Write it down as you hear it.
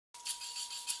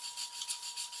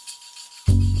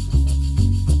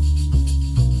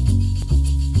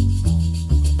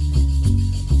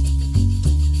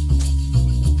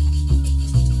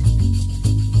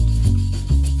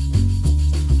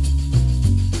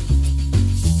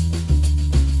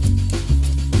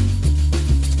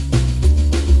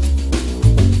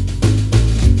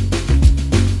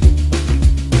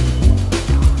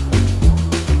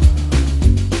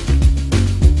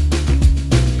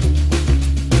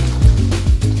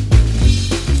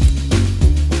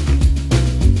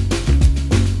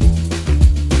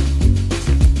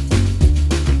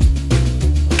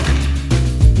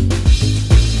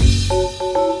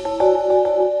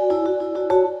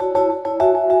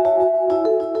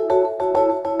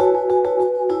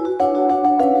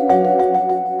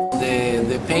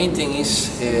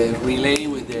is relay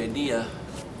with the idea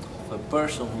of a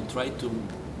person who tried to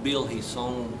build his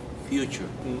own future.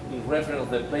 In reference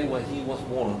to the place where he was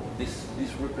born, this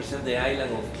represents the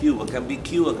island of Cuba. It can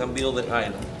be other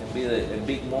island. It can be a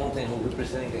big mountain who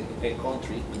represents a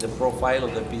country with the profile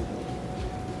of the people.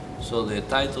 So the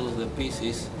title of the piece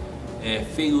is a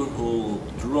figure who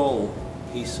draw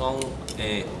his own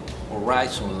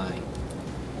horizon line.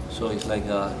 So it's like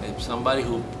somebody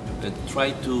who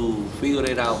tried to figure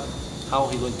it out how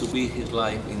he's going to be his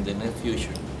life in the near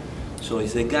future. So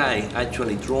it's a guy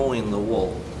actually drawing the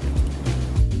wall.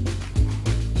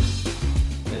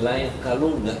 The line of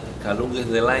Calunga. Calunga is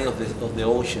the line of the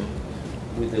ocean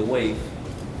with the wave.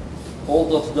 All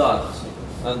those dots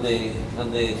and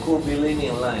the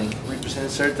curvilinear line represent a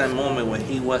certain moment when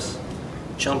he was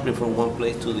jumping from one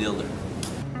place to the other.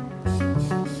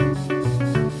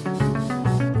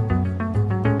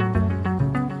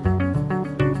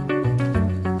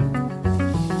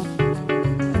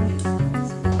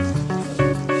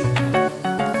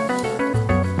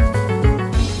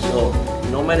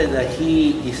 That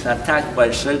he is attacked by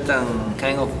certain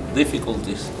kind of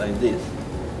difficulties like this,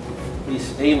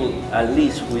 he's able, at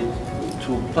least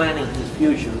through planning his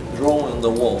future, drawing the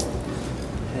wall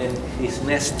and his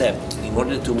next step in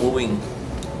order to moving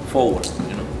forward,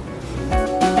 you know.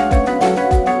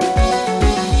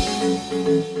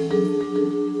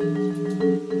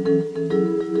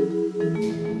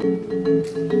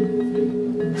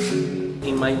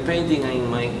 In my painting and in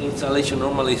my installation,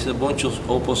 normally it's a bunch of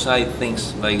opposite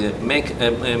things, like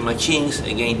machines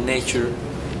against nature,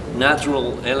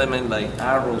 natural element like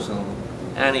arrows and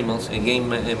animals against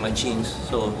machines.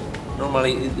 So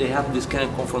normally they have this kind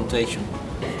of confrontation.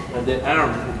 And the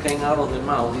arm who came out of the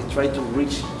mouth, he tried to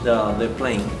reach the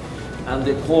plane. And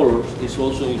the colors is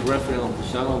also in reference to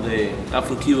some of the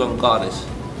Afro-Cuban goddess,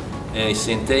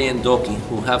 Centella and Doki,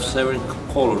 who have seven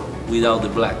colors without the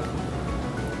black.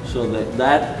 So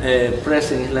that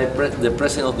present is like the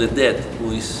presence of the dead,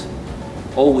 who is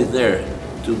always there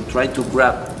to try to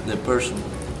grab the person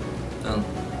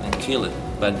and kill it.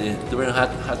 But the person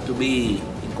had to be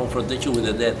in confrontation with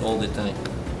the dead all the time.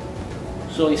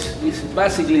 So it's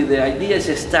basically, the idea is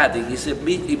static.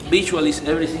 Visually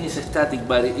everything is static,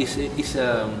 but it's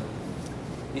a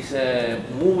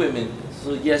movement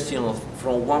suggestion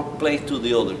from one place to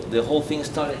the other. The whole thing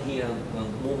started here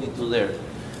and moving to there.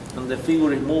 And the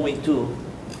figure is moving too.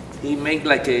 He makes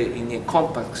like in a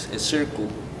compass, a circle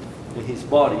with his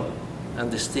body and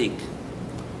the stick.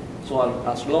 So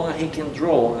as long as he can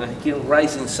draw and he can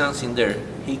rise in something there,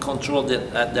 he controls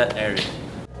that area.